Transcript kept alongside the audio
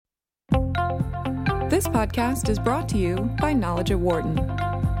This podcast is brought to you by Knowledge at Wharton.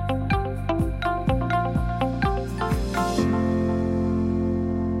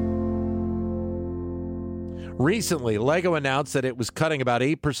 Recently, Lego announced that it was cutting about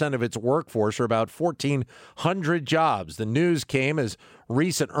 8% of its workforce, or about 1,400 jobs. The news came as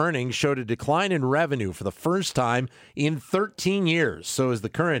recent earnings showed a decline in revenue for the first time in 13 years. So as the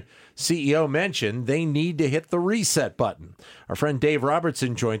current CEO mentioned, they need to hit the reset button. Our friend Dave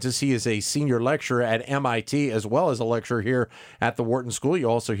Robertson joins us. He is a senior lecturer at MIT as well as a lecturer here at the Wharton School. You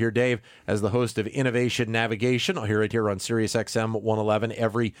also hear Dave as the host of Innovation Navigation. I'll hear it here on Sirius XM 111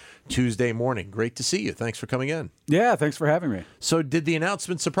 every Tuesday morning. Great to see you. Thanks for coming in. Yeah, thanks for having me. So did the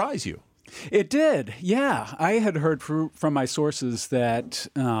announcement surprise you? It did, yeah. I had heard from my sources that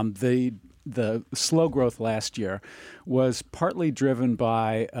the slow growth last year was partly driven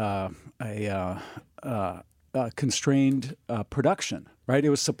by constrained production, right? It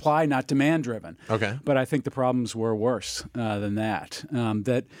was supply, not demand driven. Okay. But I think the problems were worse than that.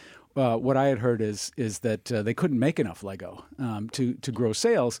 What I had heard is that they couldn't make enough Lego to grow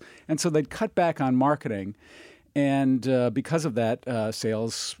sales, and so they'd cut back on marketing. And because of that,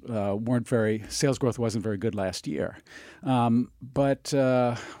 sales growth wasn't very good last year. But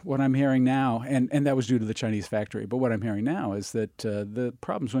what I'm hearing now, and that was due to the Chinese factory, but what I'm hearing now is that the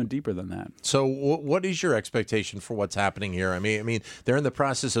problems went deeper than that. So what is your expectation for what's happening here? I mean, they're in the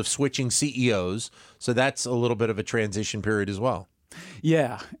process of switching CEOs, so that's a little bit of a transition period as well.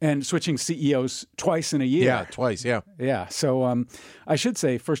 Yeah, and switching CEOs twice in a year. Yeah, twice, yeah. Yeah, so I should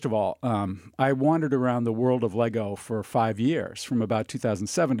say, first of all, I wandered around the world of Lego for 5 years, from about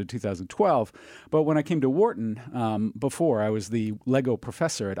 2007 to 2012. But when I came to Wharton, before, I was the Lego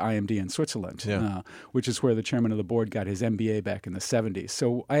professor at IMD in Switzerland, which is where the chairman of the board got his MBA back in the 70s.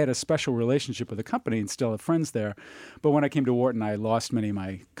 So I had a special relationship with the company and still have friends there. But when I came to Wharton, I lost many of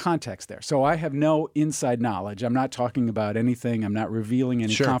my contacts there. So I have no inside knowledge. I'm not talking about anything. I'm not revealing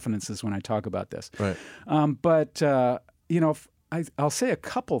any confidences when I talk about this. Right. But I'll say a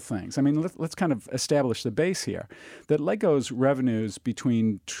couple things. I mean, let's kind of establish the base here. That Lego's revenues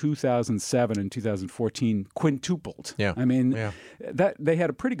between 2007 and 2014 quintupled. Yeah. I mean, that they had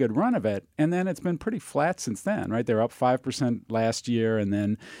a pretty good run of it, and then it's been pretty flat since then, right? They're up 5% last year, and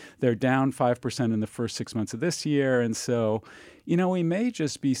then they're down 5% in the first 6 months of this year, and so we may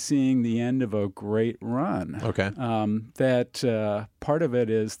just be seeing the end of a great run. Okay. That part of it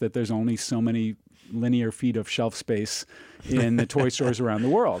is that there's only so many linear feet of shelf space in the toy stores around the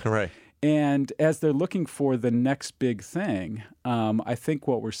world. Right. And as they're looking for the next big thing, I think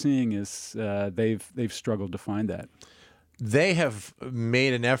what we're seeing is they've struggled to find that. They have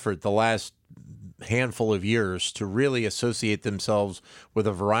made an effort the last handful of years to really associate themselves with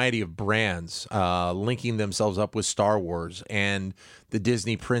a variety of brands, linking themselves up with Star Wars and the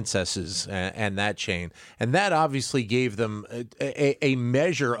Disney princesses and that chain. And that obviously gave them a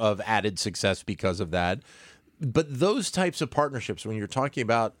measure of added success because of that. But those types of partnerships, when you're talking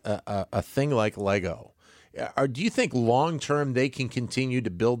about a thing like Lego, do you think long-term they can continue to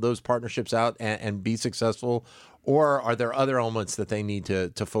build those partnerships out and be successful? Or are there other elements that they need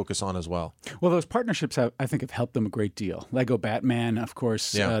to focus on as well? Well, those partnerships, I think, have helped them a great deal. Lego Batman, of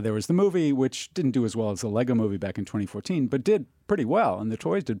course. There was the movie, which didn't do as well as the Lego movie back in 2014, but did pretty well, and the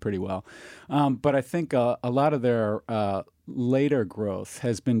toys did pretty well. But I think a lot of their later growth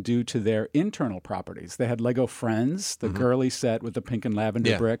has been due to their internal properties. They had Lego Friends, the girly set with the pink and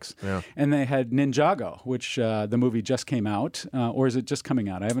lavender bricks, and they had Ninjago, which the movie just came out, or is it just coming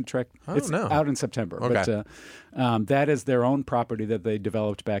out? I haven't checked. It's out in September, okay. But that is their own property that they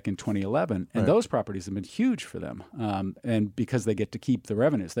developed back in 2011, and those properties have been huge for them, and because they get to keep the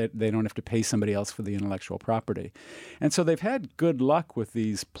revenues, they don't have to pay somebody else for the intellectual property, and so they've had good luck with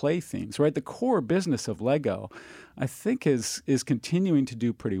these play themes, right? The core business of Lego, I think, is continuing to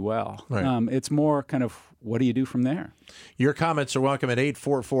do pretty well. Right. It's more kind of, what do you do from there? Your comments are welcome at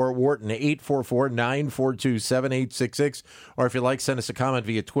 844-WHARTON, 844-942-7866. Or if you'd like, send us a comment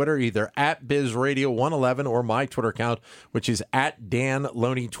via Twitter, either at BizRadio111 or my Twitter account, which is at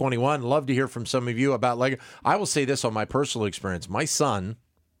DanLoney21. Love to hear from some of you about Lego. I will say this on my personal experience. My son,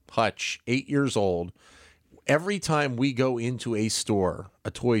 Hutch, 8 years old, every time we go into a store,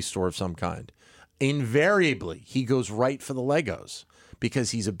 a toy store of some kind, invariably he goes right for the Legos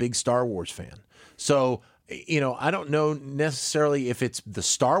because he's a big Star Wars fan. So, I don't know necessarily if it's the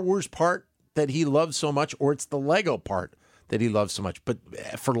Star Wars part that he loves so much or it's the Lego part that he loves so much. But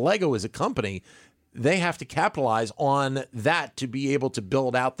for Lego as a company, they have to capitalize on that to be able to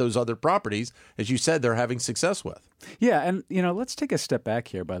build out those other properties, as you said, they're having success with. Yeah, and let's take a step back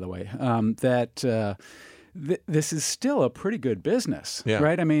here, by the way, this is still a pretty good business, Yeah.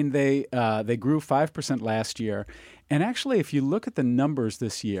 right? I mean, they grew 5% last year. And actually, if you look at the numbers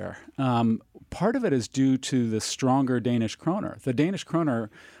this year, part of it is due to the stronger Danish kroner. The Danish kroner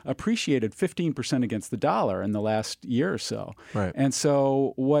appreciated 15% against the dollar in the last year or so. Right. And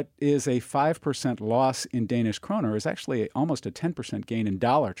so what is a 5% loss in Danish kroner is actually almost a 10% gain in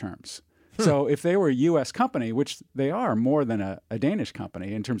dollar terms. So if they were a U.S. company, which they are more than a Danish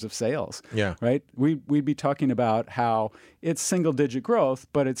company in terms of sales, Yeah. right? We'd be talking about how it's single-digit growth,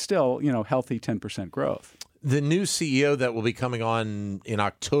 but it's still, healthy 10% growth. The new CEO that will be coming on in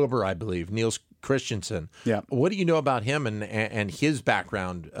October, I believe, Niels Christensen. Yeah. What do you know about him and his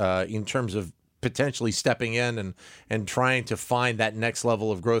background in terms of potentially stepping in and trying to find that next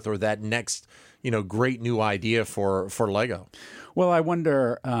level of growth or that next, great new idea for Lego? Well, I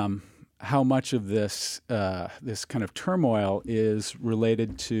wonder how much of this this kind of turmoil is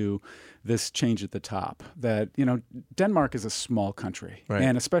related to this change at the top. That, Denmark is a small country, Right.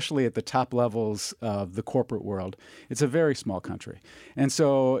 and especially at the top levels of the corporate world, it's a very small country. And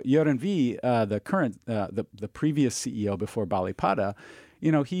so Jørgen Vig, the previous CEO before Bali Pada,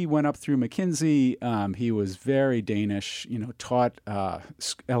 he went up through McKinsey. He was very Danish, taught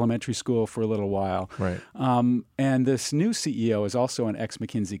elementary school for a little while. Right. And this new CEO is also an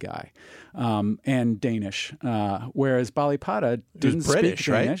ex-McKinsey guy and Danish, whereas Bali Pada didn't British,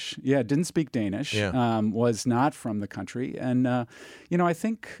 speak right? Danish. Yeah, didn't speak Danish, Yeah. was not from the country. And, I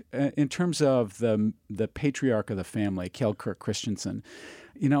think in terms of the patriarch of the family, Kjeld Kirk Christensen,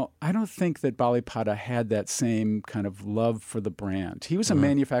 I don't think that Bali Pada had that same kind of love for the brand. He was a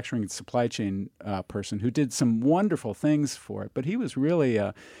manufacturing and supply chain person who did some wonderful things for it, but he was really,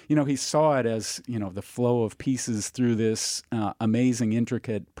 he saw it as, the flow of pieces through this amazing,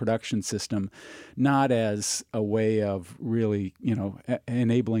 intricate production system, not as a way of really,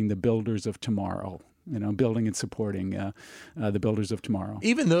 enabling the builders of tomorrow. Building and supporting the builders of tomorrow.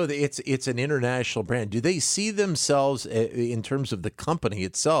 Even though it's an international brand, do they see themselves in terms of the company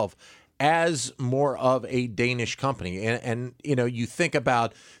itself as more of a Danish company? And you think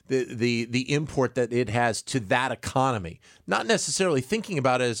about the import that it has to that economy, not necessarily thinking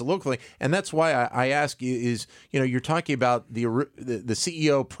about it as a local thing. And that's why I ask you is, you're talking about the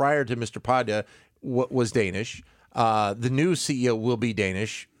CEO prior to Mr. Pada was Danish. The new CEO will be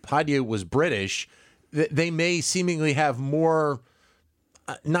Danish. Pada was British. They may seemingly have more,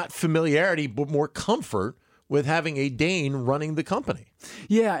 not familiarity, but more comfort with having a Dane running the company.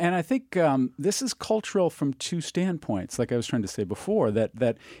 Yeah, and I think this is cultural from two standpoints, like I was trying to say before,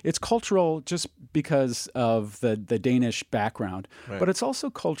 that it's cultural just because of the Danish background, Right. but it's also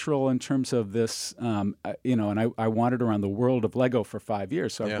cultural in terms of this, and I wandered around the world of Lego for 5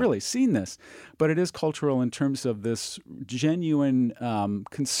 years, so Yeah. I've really seen this, but it is cultural in terms of this genuine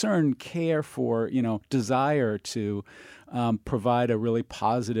concern, care for, desire to provide a really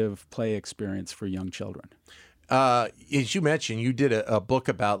positive play experience for young children. As you mentioned, you did a book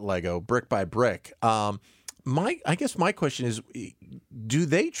about Lego, Brick by Brick. I guess my question is, do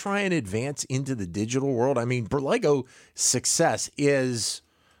they try and advance into the digital world? I mean, Lego success is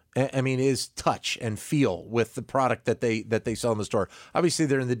touch and feel with the product that they sell in the store. Obviously,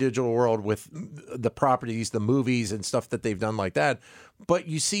 they're in the digital world with the properties, the movies, and stuff that they've done like that. But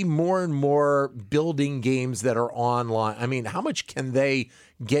you see more and more building games that are online. I mean, how much can they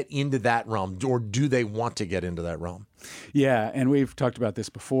get into that realm, or do they want to get into that realm? Yeah, and we've talked about this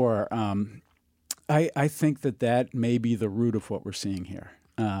before. I think that may be the root of what we're seeing here.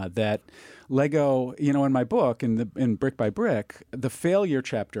 That Lego, in my book, in Brick by Brick, the failure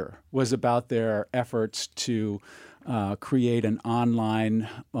chapter was about their efforts to create an online,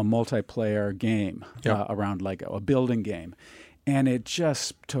 a multiplayer game around Lego, a building game. And it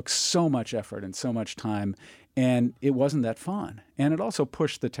just took so much effort and so much time, and it wasn't that fun. And it also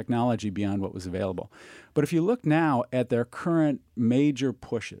pushed the technology beyond what was available. But if you look now at their current major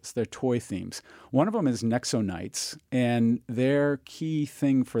pushes, their toy themes, one of them is Nexo Knights, and their key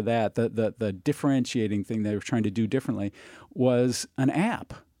thing for that, the differentiating thing they were trying to do differently, was an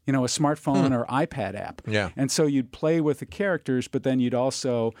app. A smartphone or iPad app. Yeah. And so you'd play with the characters, but then you'd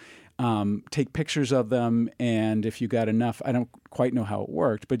also take pictures of them, and if you got enough, I don't quite know how it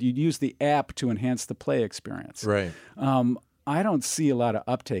worked, but you'd use the app to enhance the play experience. Right. I don't see a lot of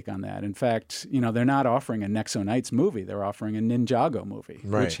uptake on that. In fact, they're not offering a Nexo Knights movie. They're offering a Ninjago movie,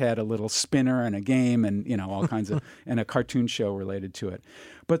 Right. which had a little spinner and a game and, all kinds of, and a cartoon show related to it.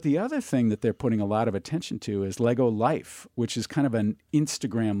 But the other thing that they're putting a lot of attention to is Lego Life, which is kind of an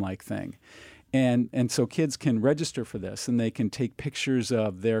Instagram-like thing. And so kids can register for this, and they can take pictures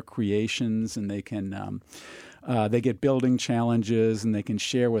of their creations, and they can They get building challenges and they can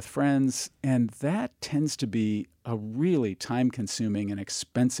share with friends. And that tends to be a really time-consuming and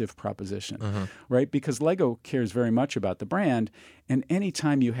expensive proposition, right? Because Lego cares very much about the brand. And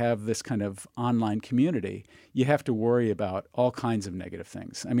anytime you have this kind of online community, you have to worry about all kinds of negative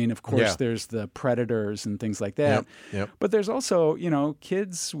things. I mean, of course, there's the predators and things like that. But there's also,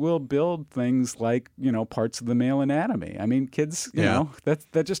 kids will build things like, parts of the male anatomy. I mean, kids, you know,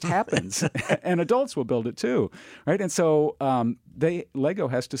 that just happens. And adults will build it too, right? And so Lego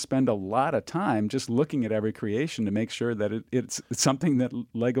has to spend a lot of time just looking at every creation to make sure that it's something that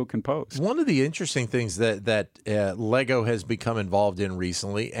Lego can post. One of the interesting things that Lego has become involved in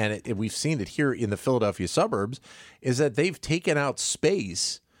recently, and we've seen it here in the Philadelphia suburbs, is that they've taken out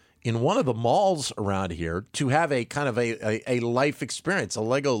space in one of the malls around here to have a kind of a life experience, a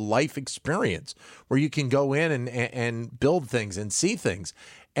Lego life experience, where you can go in and build things and see things.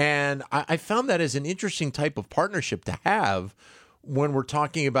 And I found that as an interesting type of partnership to have when we're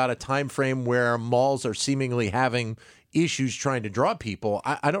talking about a time frame where malls are seemingly having issues trying to draw people.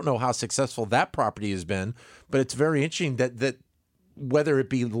 I don't know how successful that property has been, but it's very interesting that whether it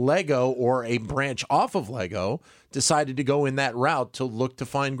be Lego or a branch off of Lego decided to go in that route to look to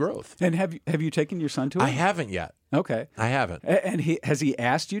find growth. And have you taken your son to it? I haven't yet. Okay. I haven't. And has he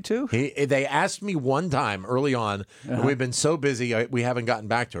asked you to? They asked me one time early on, and we've been so busy, we haven't gotten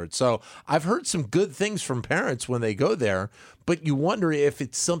back to it. So I've heard some good things from parents when they go there, but you wonder if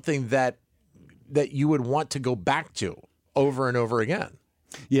it's something that you would want to go back to over and over again.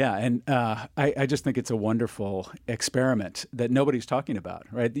 Yeah, and I just think it's a wonderful experiment that nobody's talking about,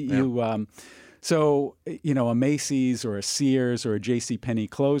 right? So, a Macy's or a Sears or a JCPenney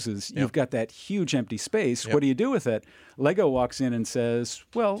closes, you've got that huge empty space. What do you do with it? Lego walks in and says,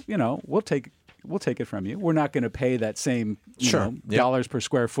 well, we'll take it from you. We're not going to pay that same dollars per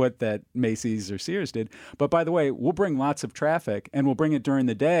square foot that Macy's or Sears did. But by the way, we'll bring lots of traffic, and we'll bring it during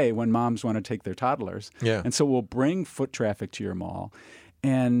the day when moms want to take their toddlers. Yeah. And so we'll bring foot traffic to your mall.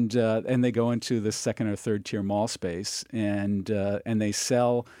 And they go into the second or third tier mall space, and they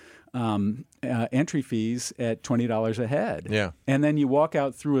sell entry fees at $20 a head. Yeah. And then you walk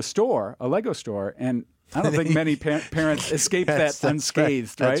out through a Lego store, and I don't think many parents escape that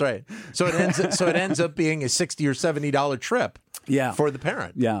unscathed, right? That's right. So it ends up being a $60 or $70 trip for the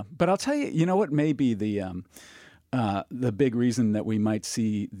parent. Yeah. But I'll tell you, what may be the big reason that we might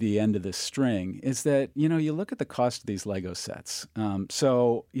see the end of this string is that, you look at the cost of these Lego sets.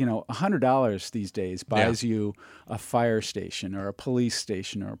 So, $100 these days buys you a fire station or a police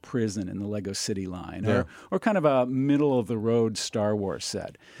station or a prison in the Lego City line or kind of a middle-of-the-road Star Wars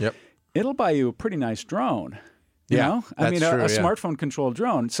set. Yep. It'll buy you a pretty nice drone. You know? I mean, a smartphone-controlled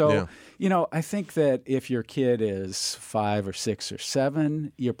drone. So, I think that if your kid is 5 or 6 or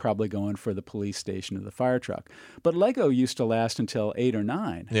 7, you're probably going for the police station or the fire truck. But Lego used to last until 8 or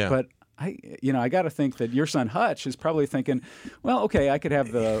 9. Yeah. But I got to think that your son Hutch is probably thinking, well, okay, I could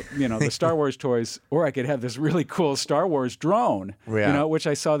have the Star Wars toys, or I could have this really cool Star Wars drone, which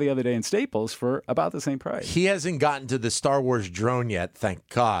I saw the other day in Staples for about the same price. He hasn't gotten to the Star Wars drone yet, thank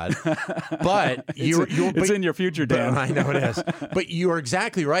God. But it's in your future, Dan. I know it is. But you are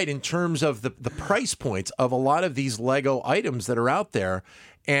exactly right in terms of the price points of a lot of these Lego items that are out there.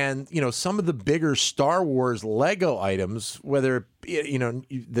 And, some of the bigger Star Wars Lego items, whether,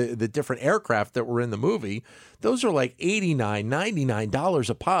 the different aircraft that were in the movie, those are like $89, $99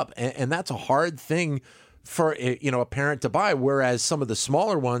 a pop. And that's a hard thing for, a parent to buy. Whereas some of the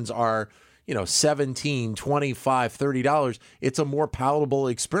smaller ones are, $17, $25, $30. It's a more palatable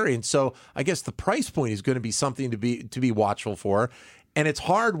experience. So I guess the price point is going to be something to be watchful for. And it's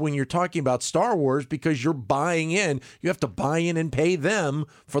hard when you're talking about Star Wars because you're buying in. You have to buy in and pay them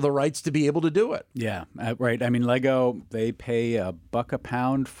for the rights to be able to do it. Yeah, right. I mean, Lego, they pay $1 a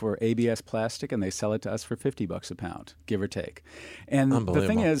pound for ABS plastic, and they sell it to us for $50 a pound, give or take. And the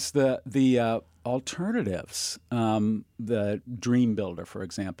thing is, the alternatives, the Dream Builder, for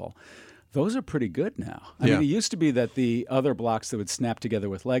example, those are pretty good now. I mean, it used to be that the other blocks that would snap together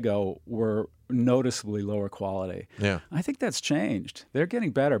with Lego were noticeably lower quality. Yeah. I think that's changed. They're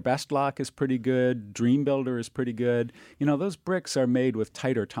getting better. Best Lock is pretty good. Dream Builder is pretty good. Those bricks are made with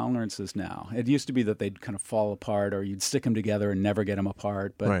tighter tolerances now. It used to be that they'd kind of fall apart or you'd stick them together and never get them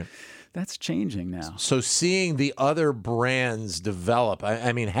apart. But that's changing now. So seeing the other brands develop,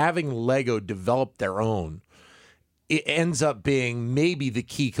 I mean, having Lego develop their own, it ends up being maybe the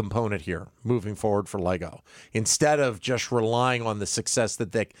key component here moving forward for Lego, instead of just relying on the success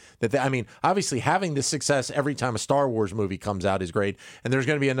that they I mean, obviously having the success every time a Star Wars movie comes out is great, and there's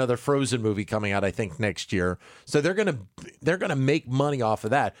going to be another Frozen movie coming out, I think, next year. So they're going to make money off of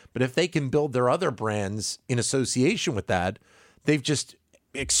that. But if they can build their other brands in association with that, they've just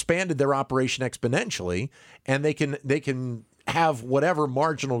expanded their operation exponentially, and they can have whatever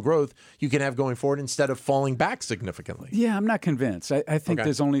marginal growth you can have going forward instead of falling back significantly. Yeah, I'm not convinced. I think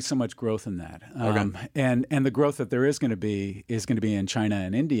there's only so much growth in that. And the growth that there is going to be in China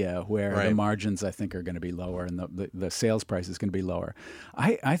and India, where the margins, I think, are going to be lower and the sales price is going to be lower.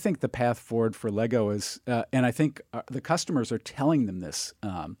 I think the path forward for Lego is, and I think the customers are telling them this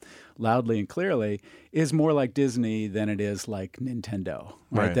loudly and clearly, is more like Disney than it is like Nintendo,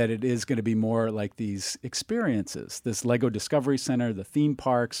 right? That it is going to be more like these experiences, this Lego Discovery Center, the theme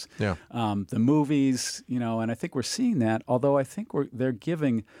parks, the movies, and I think we're seeing that, although I think they're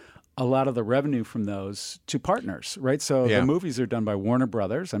giving a lot of the revenue from those to partners, right? So the movies are done by Warner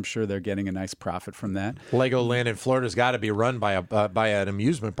Brothers. I'm sure they're getting a nice profit from that. Legoland in Florida's got to be run by an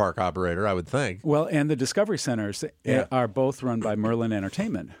amusement park operator, I would think. Well, and the Discovery Centers are both run by Merlin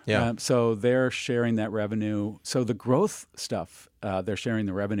Entertainment. So they're sharing that revenue. So the growth stuff, they're sharing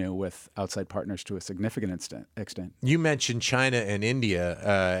the revenue with outside partners to a significant extent. You mentioned China and India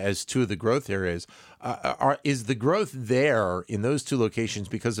as two of the growth areas. Is the growth there in those two locations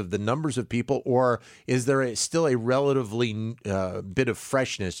because of the numbers of people, or is there still a relatively bit of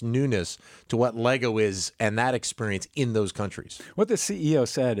freshness, newness to what Lego is and that experience in those countries? What the CEO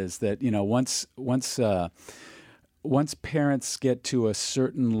said is that once parents get to a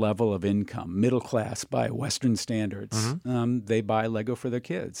certain level of income, middle class by Western standards, they buy Lego for their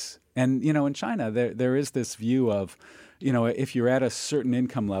kids. And, in China, there is this view of, if you're at a certain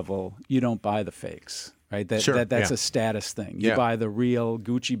income level, you don't buy the fakes, right? That's a status thing. You buy the real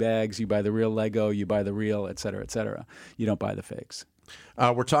Gucci bags, you buy the real Lego, you buy the real, et cetera, et cetera. You don't buy the fakes.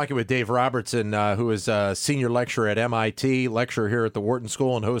 We're talking with Dave Robertson, who is a senior lecturer at MIT, lecturer here at the Wharton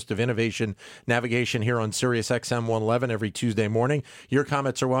School, and host of Innovation Navigation here on Sirius XM 111 every Tuesday morning. Your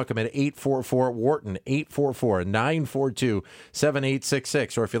comments are welcome at 844-WHARTON,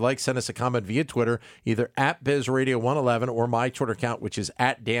 844-942-7866. Or if you'd like, send us a comment via Twitter, either at BizRadio111 or my Twitter account, which is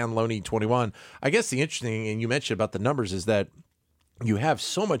at DanLoney21. I guess the interesting thing you mentioned about the numbers is that you have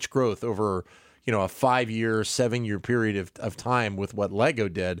so much growth over a 5-year, 7-year period of time with what Lego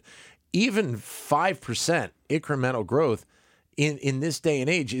did. Even 5% incremental growth in this day and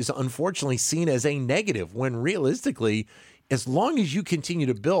age is unfortunately seen as a negative, when realistically, as long as you continue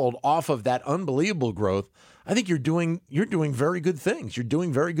to build off of that unbelievable growth, I think you're doing very good things. You're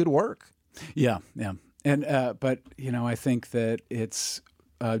doing very good work. Yeah. And but I think that it's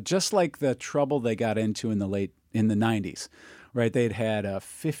just like the trouble they got into in the 90s. Right, they'd had a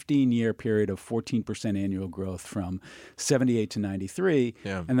 15-year period of 14% annual growth from 78 to 93,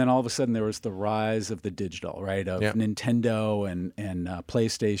 and then all of a sudden there was the rise of the digital, right, of Nintendo and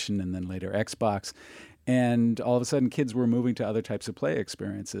PlayStation, and then later Xbox, and all of a sudden kids were moving to other types of play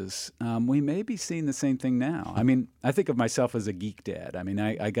experiences. We may be seeing the same thing now. I mean, I think of myself as a geek dad. I mean,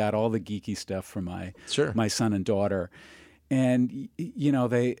 I got all the geeky stuff from my son and daughter. And,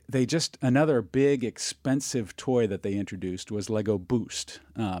 they just, another big expensive toy that they introduced was Lego Boost.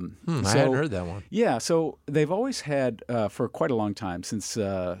 I hadn't heard that one. Yeah, so they've always had, for quite a long time, since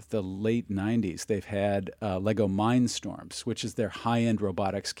the late 90s, they've had Lego Mindstorms, which is their high-end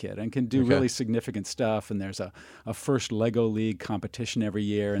robotics kit and can do really significant stuff. And there's a first Lego League competition every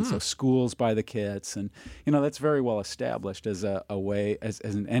year, and so schools buy the kits. And, that's very well established as a way, as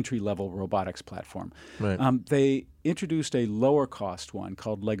an entry-level robotics platform. Right. They introduced a lower cost one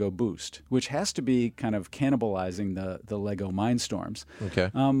called Lego Boost, which has to be kind of cannibalizing the Lego Mindstorms. Okay.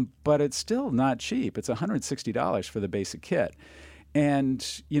 But it's still not cheap. It's $160 for the basic kit.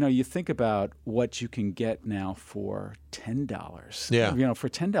 And, you think about what you can get now for $10. Yeah. For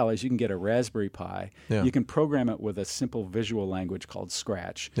 $10, you can get a Raspberry Pi. Yeah. You can program it with a simple visual language called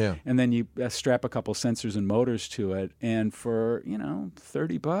Scratch. Yeah. And then you strap a couple sensors and motors to it. And for,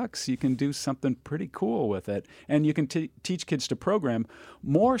 $30, you can do something pretty cool with it. And you can teach kids to program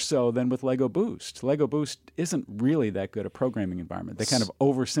more so than with Lego Boost. Lego Boost isn't really that good a programming environment. They kind of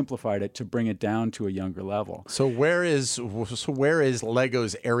oversimplified it to bring it down to a younger level. So where is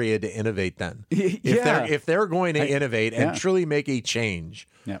Lego's area to innovate then? If they're going to innovate and truly make a change.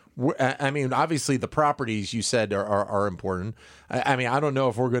 Yeah. I mean, obviously the properties you said are important. I mean, I don't know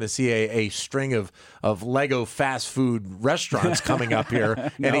if we're going to see a string of Lego fast food restaurants coming up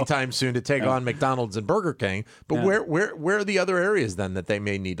here anytime soon to take on McDonald's and Burger King. But where are the other areas then that they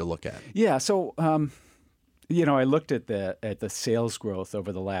may need to look at? Yeah. So I looked at the sales growth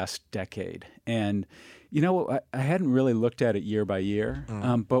over the last decade, and I hadn't really looked at it year by year.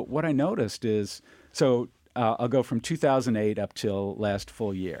 But what I noticed is, I'll go from 2008 up till last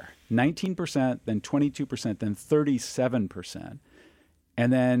full year: 19%, then 22%, then 37%.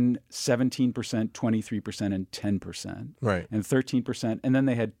 And then 17%, 23%, and 10%. Right. And 13%. And then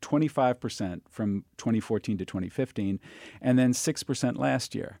they had 25% from 2014 to 2015, and then 6%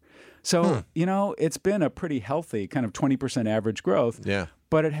 last year. So, it's been a pretty healthy kind of 20% average growth. Yeah.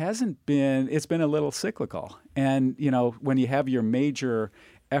 But it's been a little cyclical. And, when you have your major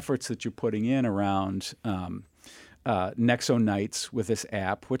efforts that you're putting in around Nexo Nights with this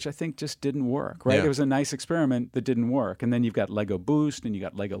app, which I think just didn't work, right? Yeah. It was a nice experiment that didn't work. And then you've got Lego Boost and you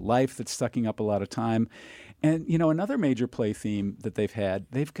got Lego Life that's sucking up a lot of time. And, another major play theme that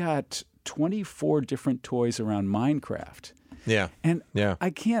they've got 24 different toys around Minecraft. Yeah. And yeah. I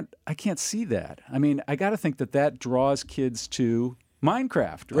can't see that. I mean, I got to think that draws kids to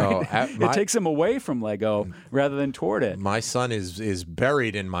Minecraft, right? It takes them away from Lego rather than toward it. My son is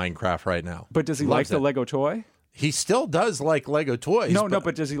buried in Minecraft right now. But does he like the Lego toy? He still does like Lego toys. No,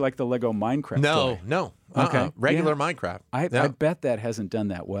 but does he like the Lego Minecraft toy? No. Okay. Regular Minecraft. I bet that hasn't done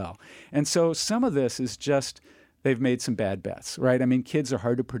that well. And so some of this is just they've made some bad bets, right? I mean, kids are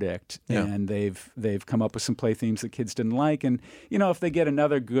hard to predict, and they've come up with some play themes that kids didn't like. And, if they get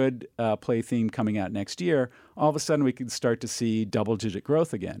another good play theme coming out next year, all of a sudden we could start to see double-digit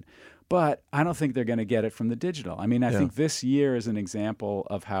growth again. But I don't think they're going to get it from the digital. I mean, I think this year is an example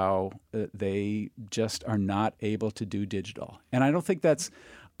of how they just are not able to do digital. And I don't think that's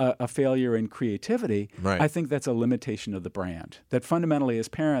a failure in creativity. Right. I think that's a limitation of the brand. That fundamentally, as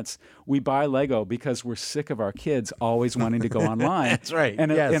parents, we buy Lego because we're sick of our kids always wanting to go online. That's right.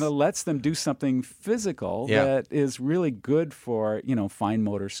 And, yes. and it lets them do something physical that is really good for, fine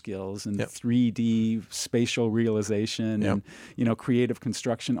motor skills and 3D spatial realization and, creative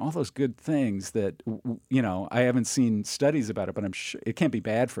construction, all those good things that, I haven't seen studies about it, but I'm sure it can't be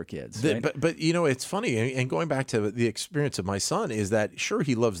bad for kids. Right? But it's funny, and going back to the experience of my son, is that sure,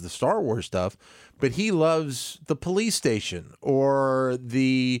 he loves the Star Wars stuff, but he loves the police station or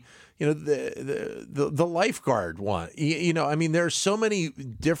the lifeguard one. I mean, there's so many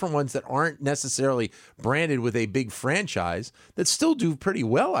different ones that aren't necessarily branded with a big franchise that still do pretty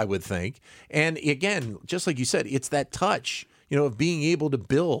well, I would think. And again, just like you said, it's that touch, of being able to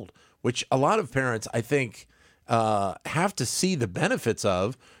build, which a lot of parents, I think, have to see the benefits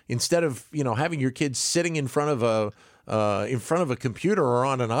of, instead of having your kids sitting in front of a computer or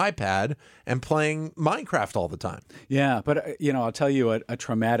on an iPad and playing Minecraft all the time. Yeah, but I'll tell you a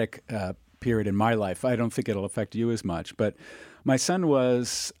traumatic period in my life. I don't think it'll affect you as much, but my son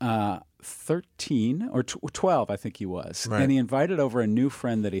was 13 or 12, I think he was, right. And he invited over a new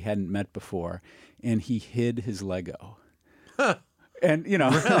friend that he hadn't met before, and he hid his Lego. Huh. And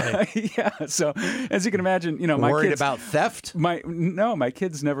really? Yeah. So as you can imagine, my worried kids, about theft. My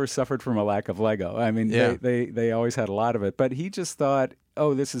kids never suffered from a lack of Lego. I mean, they always had a lot of it. But he just thought,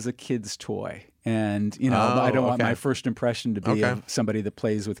 oh, this is a kid's toy, and I don't want my first impression to be of somebody that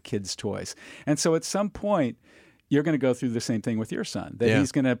plays with kids' toys. And so at some point, you're going to go through the same thing with your son, that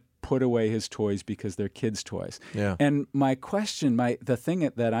he's going to put away his toys because they're kids' toys. Yeah. And my question, the thing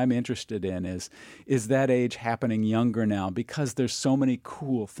that I'm interested in is that age happening younger now, because there's so many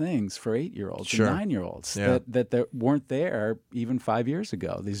cool things for 8-year-olds and 9-year-olds that weren't there even 5 years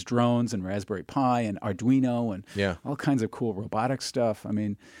ago. These drones and Raspberry Pi and Arduino and all kinds of cool robotic stuff. I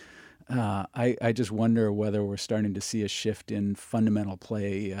mean, I just wonder whether we're starting to see a shift in fundamental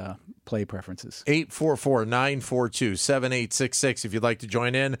play preferences. 844-942-7866 if you'd like to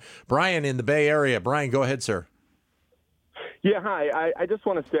join in. Brian in the Bay Area. Brian, go ahead, sir. Yeah, hi. I just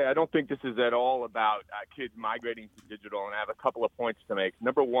want to say I don't think this is at all about kids migrating to digital, and I have a couple of points to make.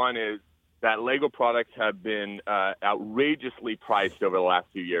 Number one is that Lego products have been outrageously priced over the last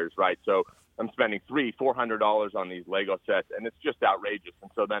few years, right? So I'm spending $300-400 on these Lego sets, and it's just outrageous. And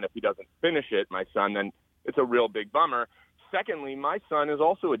so then if he doesn't finish it, my son, then it's a real big bummer. Secondly, my son is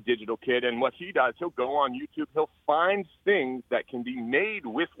also a digital kid, and what he does, he'll go on YouTube, he'll find things that can be made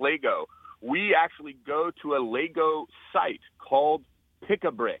with Lego. We actually go to a Lego site called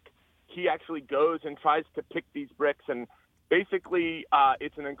Pick-a-Brick. He actually goes and tries to pick these bricks, and basically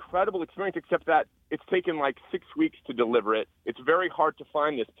it's an incredible experience, except that it's taken like 6 weeks to deliver it. It's very hard to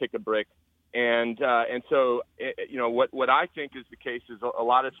find this Pick-a-Brick. And so, what I think is the case is a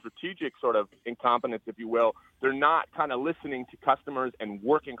lot of strategic sort of incompetence, if you will. They're not kind of listening to customers and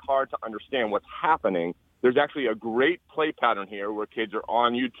working hard to understand what's happening. There's actually a great play pattern here where kids are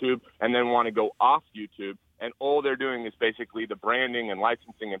on YouTube and then want to go off YouTube. and all they're doing is basically the branding and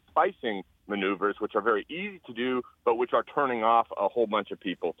licensing and pricing maneuvers, which are very easy to do, but which are turning off a whole bunch of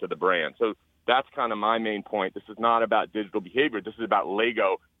people to the brand. So that's kind of my main point. This is not about digital behavior. This is about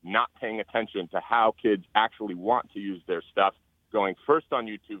Lego not paying attention to how kids actually want to use their stuff, going first on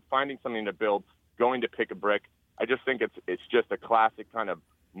YouTube, finding something to build, going to pick a brick. I just think it's just a classic kind of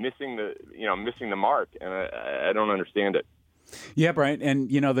missing the mark, and I don't understand it. Yeah, Brian,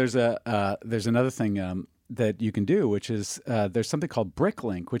 and there's another thing that you can do, which is there's something called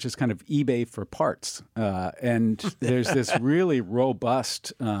Bricklink, which is kind of eBay for parts, and there's this really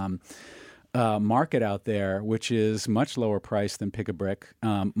robust market out there, which is much lower price than Pick a Brick,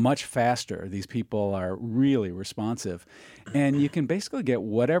 much faster. These people are really responsive, and you can basically get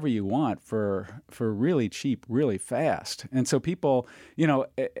whatever you want for really cheap, really fast. And so people,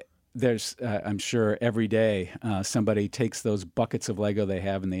 there's, I'm sure every day somebody takes those buckets of Lego they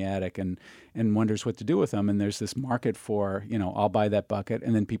have in the attic and wonders what to do with them. And there's this market for, I'll buy that bucket,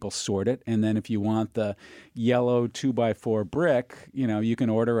 and then people sort it. And then if you want the yellow 2x4 brick, you can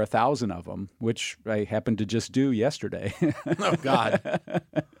order 1,000 of them, which I happened to just do yesterday. Oh, God.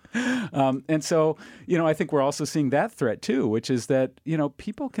 And so, I think we're also seeing that threat too, which is that,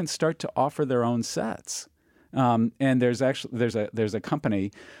 people can start to offer their own sets. And there's a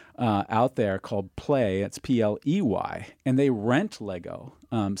company out there called Play. It's Pley, and they rent Lego.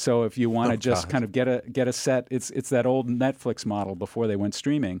 So if you want to kind of get a set, it's that old Netflix model before they went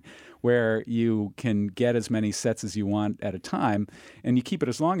streaming, where you can get as many sets as you want at a time, and you keep it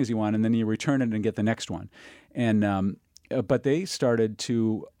as long as you want, and then you return it and get the next one. And but they started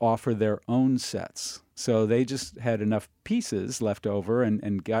to offer their own sets. So they just had enough pieces left over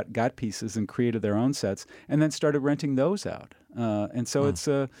and got pieces and created their own sets, and then started renting those out. And so it's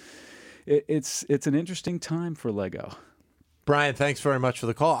an interesting time for Lego. Brian, thanks very much for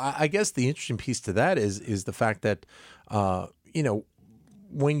the call. I guess the interesting piece to that is the fact that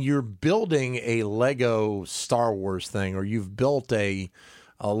when you're building a Lego Star Wars thing, or you've built a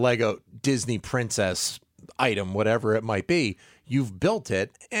Lego Disney princess item, whatever it might be, you've built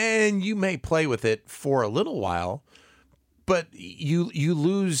it and you may play with it for a little while, but you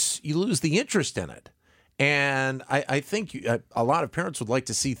lose the interest in it. And I think a lot of parents would like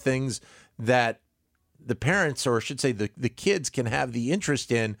to see things that the parents, or I should say the kids, can have the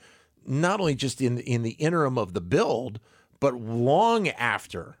interest in, not only just in the interim of the build, but long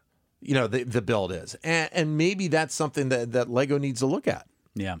after the build is. And maybe that's something that Lego needs to look at.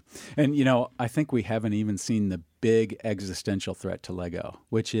 Yeah. And, I think we haven't even seen the big existential threat to Lego,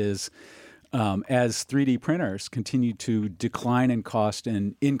 which is as 3D printers continue to decline in cost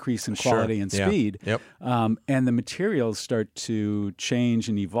and increase in quality and speed, and the materials start to change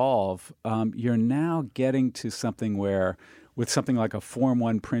and evolve, you're now getting to something where, with something like a Form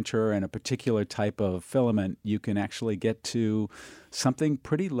 1 printer and a particular type of filament, you can actually get to something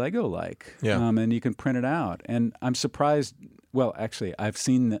pretty Lego-like, and you can print it out. And I'm surprised. Well, actually, I've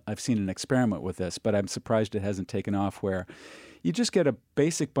seen an experiment with this, but I'm surprised it hasn't taken off, where you just get a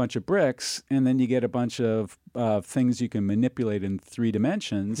basic bunch of bricks, and then you get a bunch of things you can manipulate in 3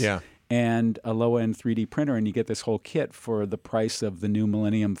 dimensions, and a low-end 3D printer, and you get this whole kit for the price of the new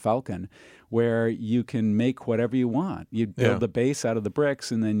Millennium Falcon, where you can make whatever you want. You build the base out of the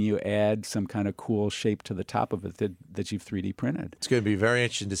bricks, and then you add some kind of cool shape to the top of it that you've 3D printed. It's going to be very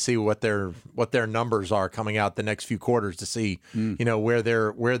interesting to see what their numbers are coming out the next few quarters, to see where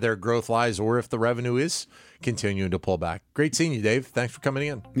their growth lies, or if the revenue is continuing to pull back. Great seeing you, Dave. Thanks for coming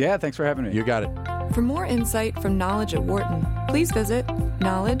in. Yeah, thanks for having me. You got it. For more insight from Knowledge at Wharton, please visit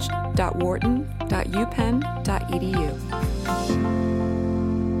knowledge.wharton.upenn.edu.